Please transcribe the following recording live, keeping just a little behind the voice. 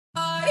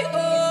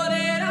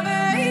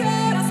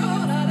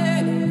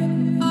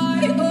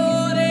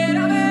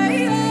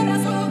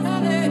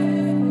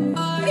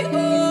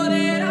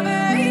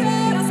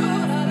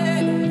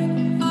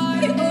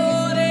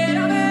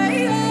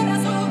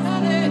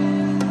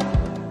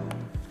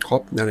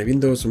Hop, ya'ni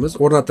Windowsimiz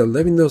o'rnatildi.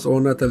 Windows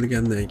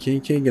o'rnatilgandan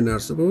keyin keyingi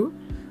narsa bu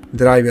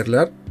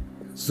drayverlar,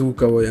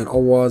 zvukovoy, ya'ni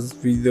ovoz,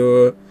 video,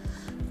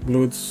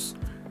 bluts,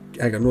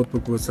 agar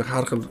notebook bo'lsa,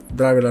 har xil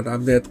drayverlarni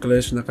update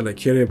qilish shunaqalar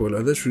kerak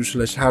bo'ladi. Shu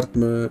ishlar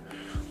shartmi?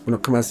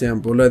 Buni qilmasa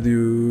ham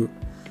bo'ladi-yu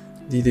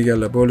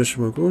deydiganlar bo'lishi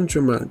mumkin. Uning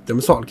uchun men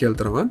misol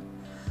keltiraman.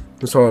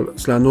 Misol,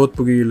 sizlar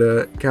notebookinglar,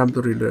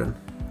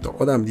 kompyuteringlar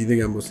odam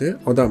deydigan bo'lsa,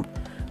 odam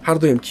har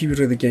doim kiyib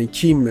yuradigan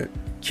kiyimni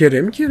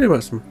kerakmi, kerak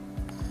emasmi?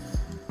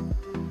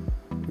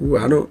 U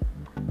ana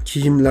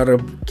kiyimlari,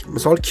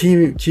 misol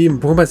kiyim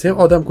bo'lmasa ham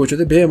odam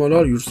ko'chada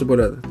bemalol yursa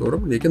bo'ladi,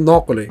 to'g'rimi? Lekin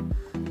noqulay.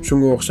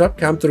 Shunga o'xshab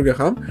kompyuterga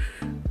ham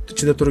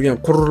ichida turgan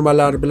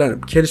qurilmalar bilan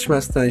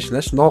kelishmasdan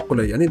ishlash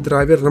noqulay. Ya'ni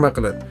drayver nima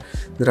qiladi?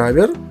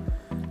 Drayver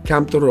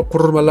kompyuter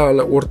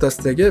qurilmalar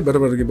o'rtasidagi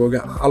bir-biriga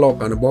bo'lgan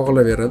aloqani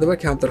bog'lab beradi va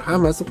kompyuter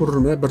hammasi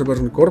qurilmalar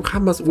bir-birini ko'rib,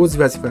 hammasi o'z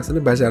vazifasini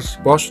bajarish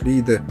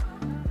boshlaydi.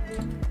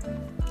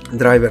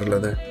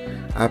 Drayverlarda.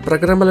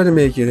 Programmalar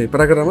nimaga kerak?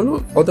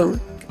 Programmalar odam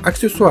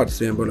aksessuar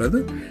desa ham bo'ladi.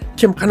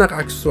 Kim qanaqa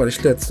aksessuar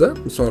ishlatsa,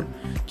 misol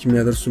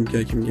kimgadir sumka,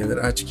 kimgadir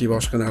ochki,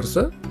 boshqa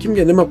narsa,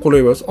 kimga nima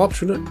qulay bo'lsa, olib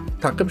shuni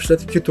taqib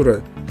ishlatib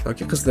ketaveradi.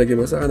 Yoki qizlarga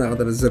bo'lsa,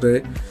 anaqadir ziri,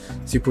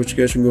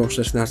 sipochka, shunga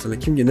o'xshash narsalar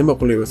kimga nima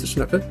qulay bo'lsa,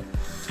 shunaqa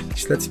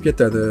ishlatib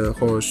ketadi.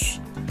 Xo'sh.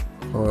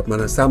 Hop,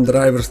 mana Sam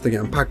Drivers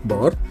degan pak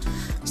bor.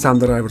 Sam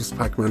Drivers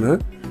pak mana.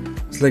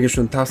 Sizlarga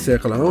shuni tavsiya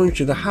qilaman. Uning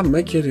ichida hamma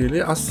kerakli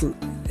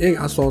eng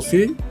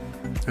asosiy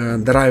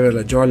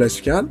drayverlar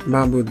joylashgan.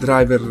 Men bu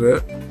drayverni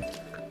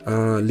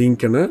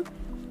linkini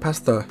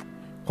pastda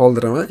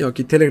qoldiraman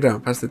yoki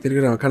pastda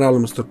Telegram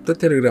kanalimiz turibdi.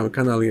 Telegram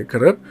kanaliga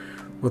kirib,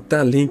 u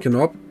yerdan linkini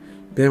olib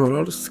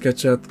bemalol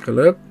skachat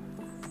qilib,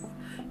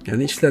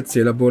 ya'ni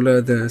ishlatsanglar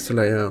bo'ladi.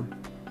 Sizlar ham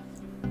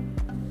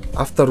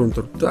avtorun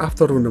turibdi.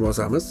 Avtorunni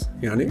bosamiz.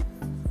 Ya'ni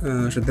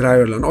shu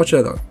drayverlarni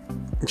ochadi.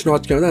 Ichini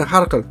ochganda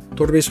har xil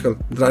 4-5 xil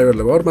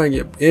drayverlar bor.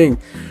 Menga eng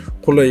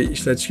qulay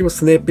ishlatishga bu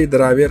Snappy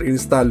Driver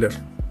Installer.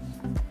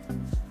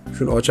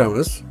 Shuni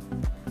ochamiz.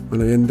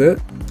 Mana endi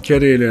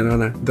kerakli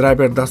mana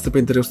Drayver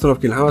dostupni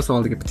ustanovkaning hammasini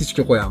oldiga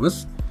ptichka qo'yamiz.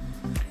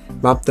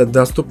 Mapda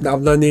dostupni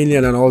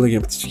обновленияларni oldiga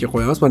ptichka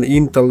qo'yamiz. Mana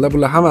Intel'da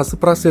bular hammasi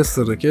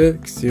protsessorniki,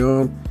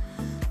 Xeon.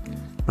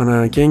 Mana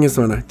keyingisi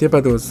mana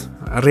tepada o'z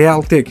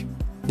Realtek,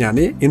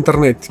 ya'ni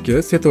internetga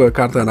setovoy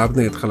kartani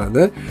update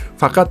qiladi.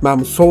 Faqat men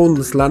bu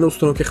soundlarni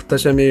ustanovka qilib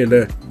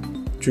tashlamaylik.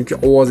 Chunki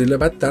ovozinglar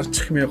battar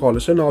chiqmay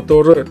qolishi,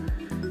 noto'g'ri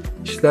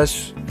ishlash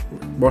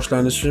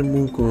boshlanishi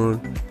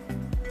mumkin.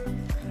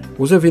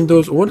 O'zi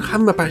Windows 10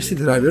 hamma pashti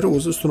drayverni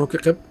o'zi ustanovka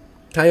qilib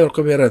tayyor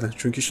qilib beradi.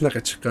 Chunki shunaqa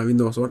chiqqan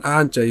Windows 10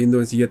 ancha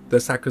Windows 7,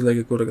 8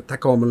 larga ko'ra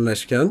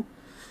takomillashgan.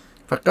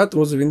 Faqat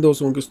o'zi Windows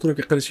 10 ga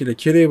ustanovka qilishinglar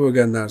kerak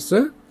bo'lgan narsa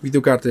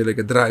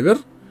videokartalarga drayver.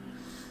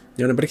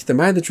 Ya'ni bir ikkita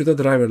mayda-chuda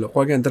drayverlar,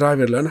 qolgan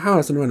drayverlarni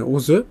hammasini mana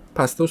o'zi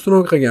pastda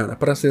ustanovka qilgan.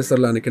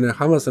 Protsessorlarnikini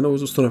hammasini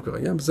o'zi ustanovka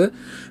qilgan. Biz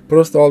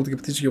prosta oldiga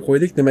ptichka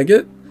qo'ydik. Nimaga?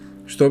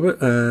 Чтобы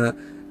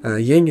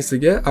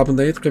yangisiga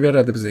update qilib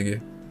beradi bizga.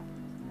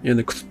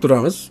 Ya'ni kutib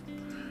turamiz.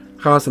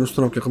 Hammasini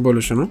ustanovka qilib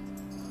bo'lishini.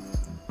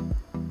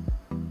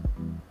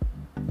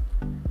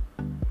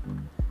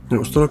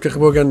 Ustanovka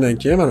qilib bo'lgandan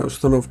keyin mana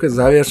ustanovka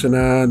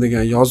завершена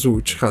degan yozuv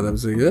chiqadi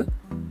bizga.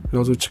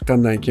 Yozuv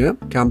chiqqandan keyin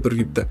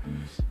kompyuterga bitta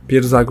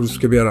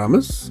перезагрузка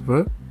beramiz va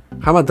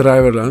hamma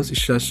drayverlarimiz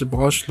ishlashni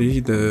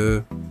boshlaydi.